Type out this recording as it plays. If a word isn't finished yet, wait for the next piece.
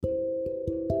अब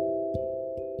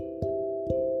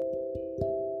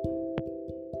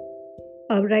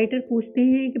राइटर पूछते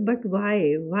हैं कि but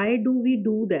why do we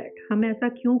do that, हम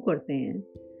ऐसा क्यों करते हैं?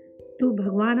 तो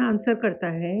भगवान आंसर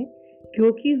करता है,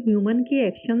 क्योंकि ह्यूमन के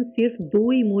एक्शन सिर्फ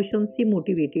दो इमोशन से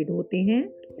मोटिवेटेड होते हैं,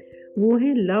 वो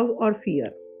है लव और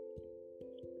फियर।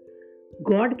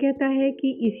 गॉड कहता है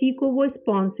कि इसी को वो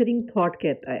स्पॉन्सरिंग थॉट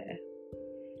कहता है।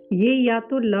 ये या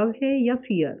तो लव है या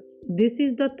fear, this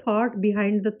is the thought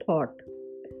behind the thought.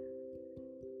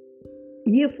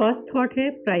 ये फर्स्ट थॉट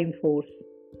है प्राइम फोर्स।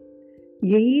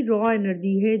 यही रॉ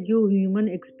एनर्जी है जो ह्यूमन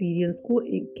एक्सपीरियंस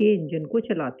के इंजन को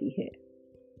चलाती है।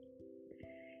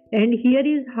 And here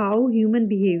is how human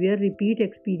behaviour repeat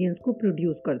experience को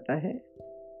प्रोड्यूस करता है,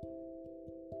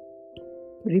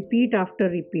 repeat after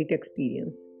repeat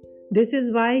experience. This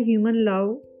is why human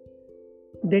love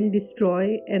then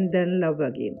destroy and then love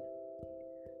again.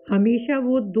 हमेशा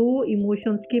वो दो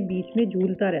इमोशंस के बीच में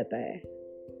झूलता रहता है।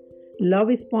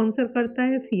 लव स्पॉन्सर करता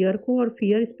है फियर को और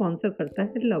फियर स्पॉन्सर करता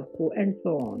है लव को, and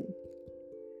so on.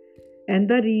 And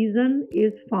the reason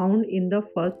is found in the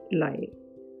first लाई,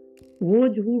 वो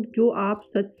झूठ जो आप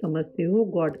सच समझते हो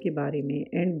गॉड के बारे में।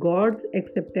 And God's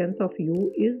acceptance of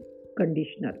you is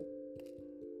conditional.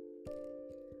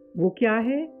 वो क्या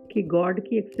है कि गॉड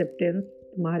की एक्सेप्टेंस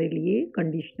तुम्हारे लिए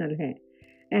कंडीशनल है।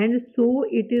 And so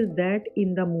it is that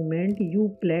in the moment you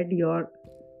played your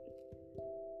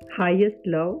highest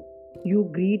love, you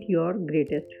greet your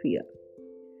greatest fear.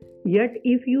 Yet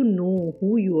if you know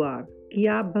who you are, कि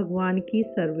आप भगवान की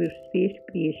सर्वश्रेष्ठ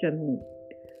क्रिएशन हो,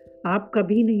 आप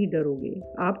कभी नहीं डरोगे।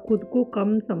 आप खुद को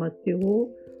कम समझते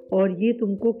हो, और ये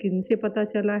तुमको किन से पता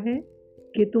चला है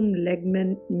कि तुम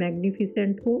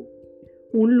मैग्निफिसेंट हो?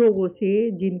 उन लोगों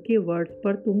से जिनके वर्ड्स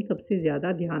पर तुम सबसे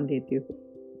ज़्यादा ध्यान देते हो।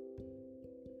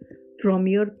 From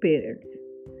your parents.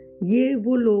 ये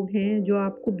वो लोग हैं जो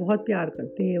आपको बहुत प्यार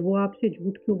करते हैं, वो आपसे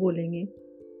झूठ क्यों बोलेंगे?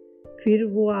 फिर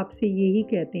वो आपसे यही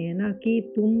कहते हैं ना कि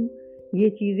तुम ये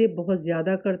चीज़ें बहुत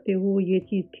ज़्यादा करते हो, ये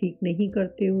चीज़ ठीक नहीं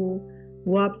करते हो।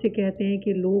 वो आपसे कहते हैं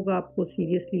कि लोग आपको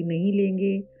सीरियसली नहीं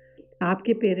लेंगे।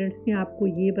 आपके पेरेंट्स ने आपको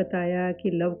ये बताया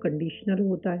कि लव कंडीशनल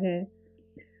होता है।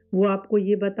 वो आपको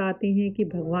ये बताते हैं कि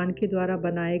भगवान के द्वारा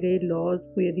बनाए गए लॉज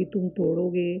को यदि तुम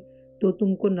तोड़ोगे तो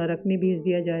तुमको नरक में भेज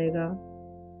दिया जाएगा।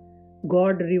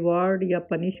 गॉड रिवॉर्ड या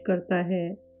पनिश करता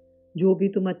है जो भी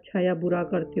तुम अच्छा या बुरा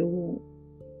करते हो,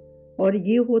 और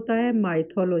ये होता है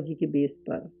माइथोलॉजी के बेस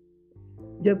पर,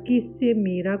 जबकि इससे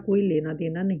मेरा कोई लेना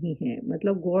देना नहीं है।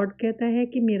 मतलब गॉड कहता है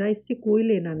कि मेरा इससे कोई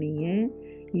लेना नहीं है।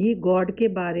 ये गॉड के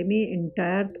बारे में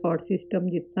एंटायर थॉट सिस्टम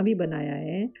जितना भी बनाया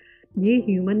है, ये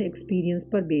ह्यूमन एक्सपीरियंस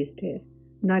पर बेस्ड है,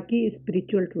 ना कि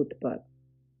स्पिरिचुअल ट्रूथ पर।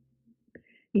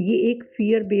 ये एक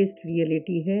फियर बेस्ड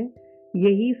रियलिटी है।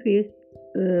 यही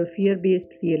फियर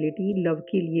बेस्ड रियलिटी लव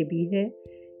के लिए भी है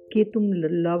कि तुम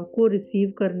लव को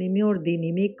रिसीव करने में और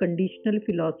देने में एक कंडीशनल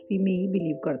फिलॉसफी में ही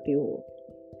बिलीव करते हो।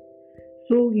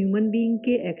 सो ह्यूमन बीइंग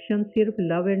के एक्शन सिर्फ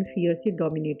लव एंड फियर से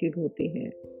डोमिनेटेड होते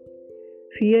हैं।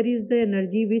 Fear is the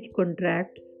energy which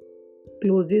contract,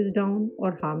 closes down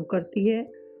और हार्म करती है,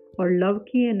 और लव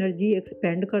की एनर्जी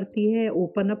एक्सपेंड करती है,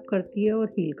 ओपन अप करती है और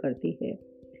हील करती है।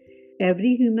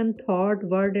 Every human thought,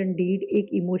 word and deed एक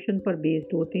इमोशन पर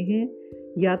बेस्ड होते हैं,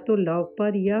 या तो लव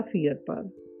पर या फियर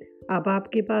पर। अब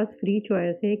आपके पास फ्री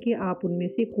चॉइस है कि आप उनमें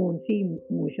से कौन सी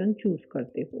इमोशन चूज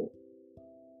करते हो।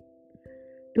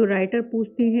 तो राइटर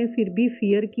पूछते हैं, फिर भी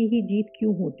फियर की ही जीत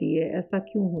क्यों होती है, ऐसा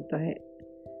क्यों होता है?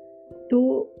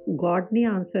 तो गॉड ने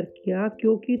आंसर किया,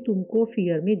 क्योंकि तुमको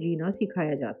फियर में जीना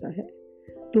सिखाया जाता है।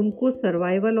 तुमको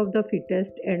survival of the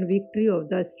fittest and victory of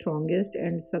the strongest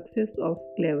and success of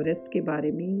cleverest के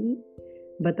बारे में ही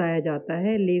बताया जाता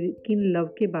है, लेकिन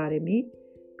लव के बारे में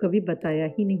कभी बताया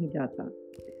ही नहीं जाता।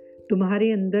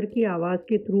 तुम्हारे अंदर की आवाज़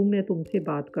के थ्रू मैं तुमसे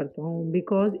बात करता हूँ,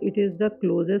 because it is the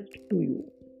closest to you.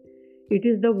 It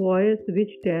is the voice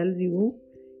which tells you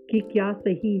कि क्या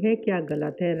सही है क्या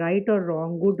गलत है, राइट और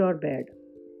रॉन्ग, गुड और bad,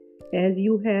 as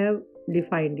you have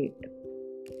defined it.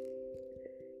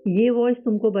 ये वॉइस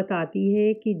तुमको बताती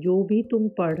है कि जो भी तुम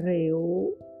पढ़ रहे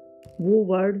हो वो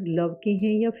वर्ड लव के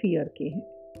हैं या फियर के हैं।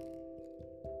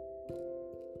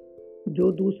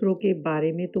 जो दूसरों के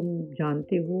बारे में तुम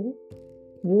जानते हो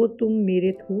वो तुम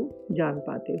मेरे थ्रू जान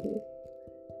पाते हो।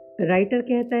 राइटर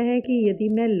कहता है कि यदि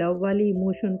मैं लव वाली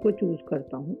इमोशन को चूज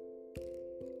करता हूँ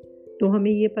तो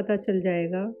हमें ये पता चल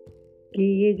जाएगा कि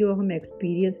ये जो हम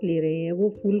एक्सपीरियंस ले रहे हैं वो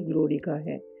फुल ग्लोरी का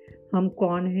है। हम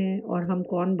कौन हैं और हम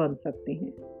कौन बन सकते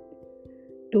हैं।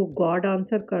 तो गॉड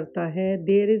आंसर करता है,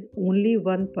 there is only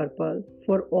one purpose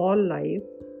for all life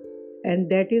and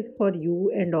that is for you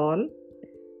and all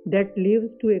that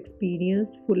lives to experience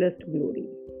fullest glory.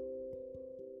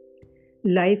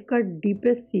 Life का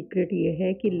डीपेस्ट सीक्रेट ये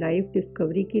है कि लाइफ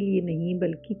डिस्कवरी के लिए नहीं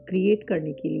बल्कि क्रिएट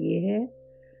करने के लिए है।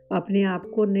 अपने आप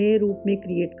को नए रूप में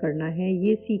क्रिएट करना है,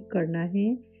 ये सीख करना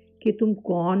है कि तुम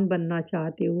कौन बनना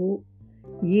चाहते हो,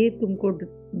 ये तुमको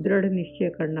दृढ़ निश्चय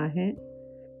करना है।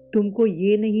 तुमको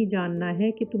ये नहीं जानना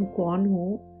है कि तुम कौन हो।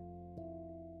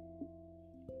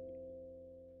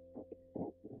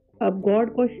 अब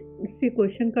गॉड को से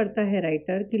क्वेश्चन करता है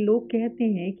राइटर कि लोग कहते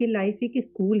हैं कि लाइफ एक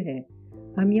स्कूल है,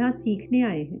 हम यहाँ सीखने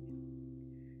आए हैं।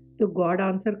 तो गॉड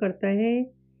आंसर करता है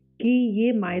कि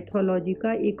ये माइथोलॉजी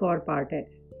का एक और पार्ट है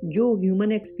जो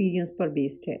ह्यूमन एक्सपीरियंस पर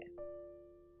बेस्ड है।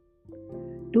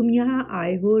 तुम यहाँ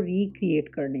आए हो रिक्रिएट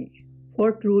करने।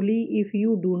 For truly if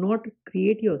you do not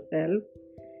create your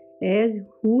self as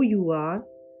who you are,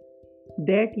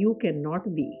 that you can not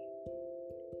be.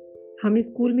 हम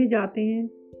स्कूल में जाते हैं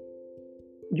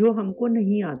जो हमको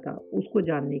नहीं आता उसको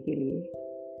जानने के लिए।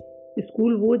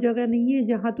 स्कूल वो जगह नहीं है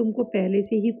जहाँ तुमको पहले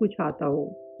से ही कुछ आता हो,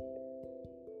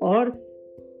 और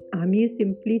हम ये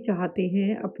सिंपली चाहते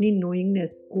हैं अपनी नोइंगनेस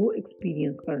को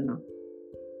एक्सपीरियंस करना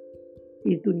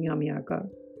इस दुनिया में आकर।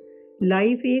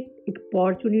 लाइफ एक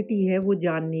अपॉर्चुनिटी है वो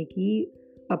जानने की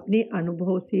अपने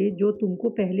अनुभव से जो तुमको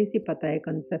पहले से पता है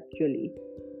कंसेप्चुअली।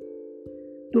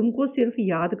 तुमको सिर्फ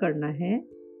याद करना है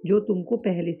जो तुमको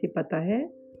पहले से पता है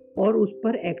और उस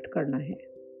पर एक्ट करना है।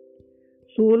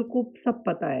 सोल को सब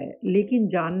पता है लेकिन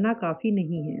जानना काफ़ी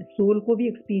नहीं है, सोल को भी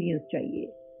एक्सपीरियंस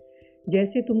चाहिए।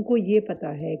 जैसे तुमको ये पता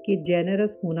है कि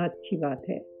जेनरस होना अच्छी बात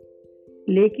है,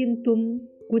 लेकिन तुम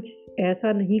कुछ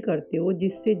ऐसा नहीं करते हो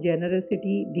जिससे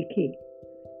जेनरसिटी दिखे,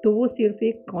 तो वो सिर्फ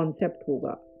एक कॉन्सेप्ट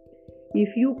होगा।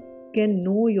 If you can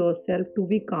know yourself to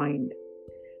be kind,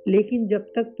 लेकिन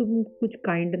जब तक तुम कुछ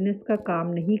काइंडनेस का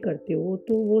काम नहीं करते हो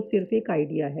तो वो सिर्फ एक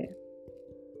आइडिया है।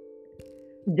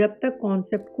 जब तक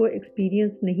कॉन्सेप्ट को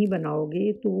एक्सपीरियंस नहीं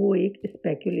बनाओगे तो वो एक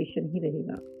स्पेकुलेशन ही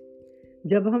रहेगा।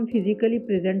 जब हम फिजिकली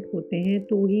प्रेजेंट होते हैं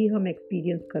तो ही हम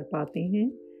एक्सपीरियंस कर पाते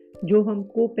हैं जो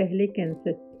हमको पहले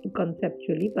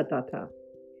कंसेप्चुअली पता था।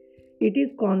 It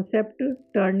is concept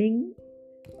turning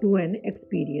to an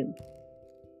experience.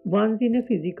 Once in a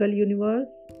physical universe,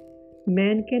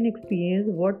 man can experience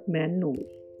what man knows,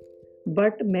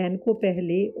 but man को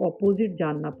पहले ऑपोजिट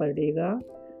जानना पड़ेगा।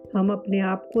 हम अपने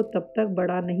आप को तब तक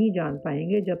बड़ा नहीं जान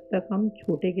पाएंगे जब तक हम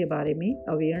छोटे के बारे में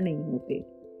अवेयर नहीं होते।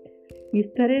 इस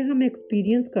तरह हम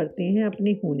एक्सपीरियंस करते हैं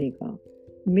अपने होने का,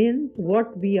 means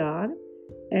what we are,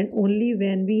 and only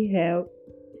when we have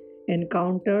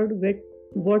encountered with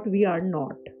what we are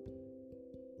not.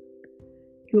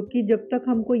 क्योंकि जब तक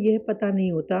हमको यह पता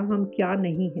नहीं होता हम क्या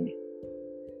नहीं हैं।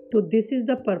 तो this is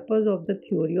the purpose of the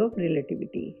theory of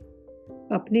relativity.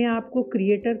 अपने आप को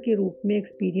क्रिएटर के रूप में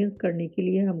एक्सपीरियंस करने के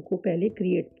लिए हमको पहले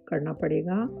क्रिएट करना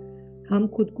पड़ेगा। हम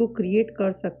खुद को क्रिएट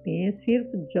कर सकते हैं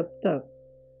सिर्फ जब तक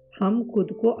हम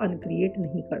खुद को अनक्रिएट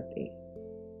नहीं करते।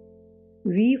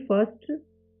 We first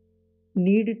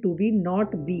need to be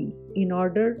not be in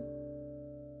order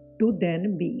to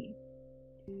then B.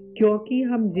 क्योंकि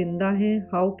हम जिंदा हैं,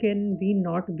 how can we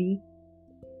not be?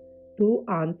 तो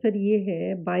आंसर ये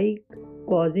है, by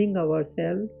causing our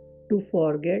self to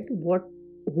forget what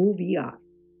who we are.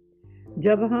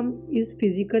 जब हम इस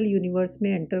फिजिकल यूनिवर्स में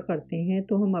एंटर करते हैं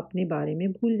तो हम अपने बारे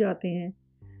में भूल जाते हैं।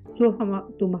 सो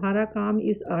तुम्हारा काम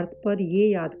इस अर्थ पर ये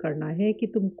याद करना है कि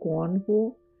तुम कौन हो,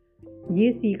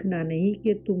 ये सीखना नहीं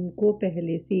कि तुमको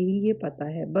पहले से ही ये पता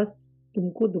है, बस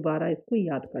तुमको दोबारा इसको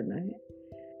याद करना है।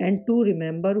 And to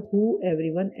remember who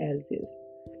everyone else is.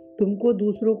 तुमको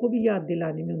दूसरों को भी याद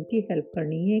दिलाने में उनकी हेल्प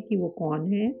करनी है कि वो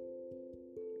कौन है।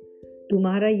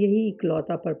 तुम्हारा यही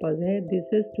इकलौता पर्पज़ है।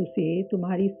 दिस इज टू से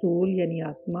तुम्हारी सोल यानी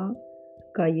आत्मा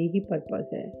का यही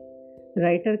पर्पज़ है।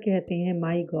 राइटर कहते हैं,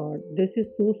 माई God this is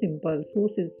so simple, so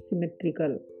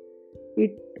symmetrical,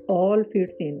 it all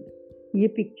fits इन। ये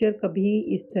पिक्चर कभी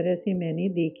इस तरह से मैंने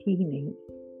देखी ही नहीं।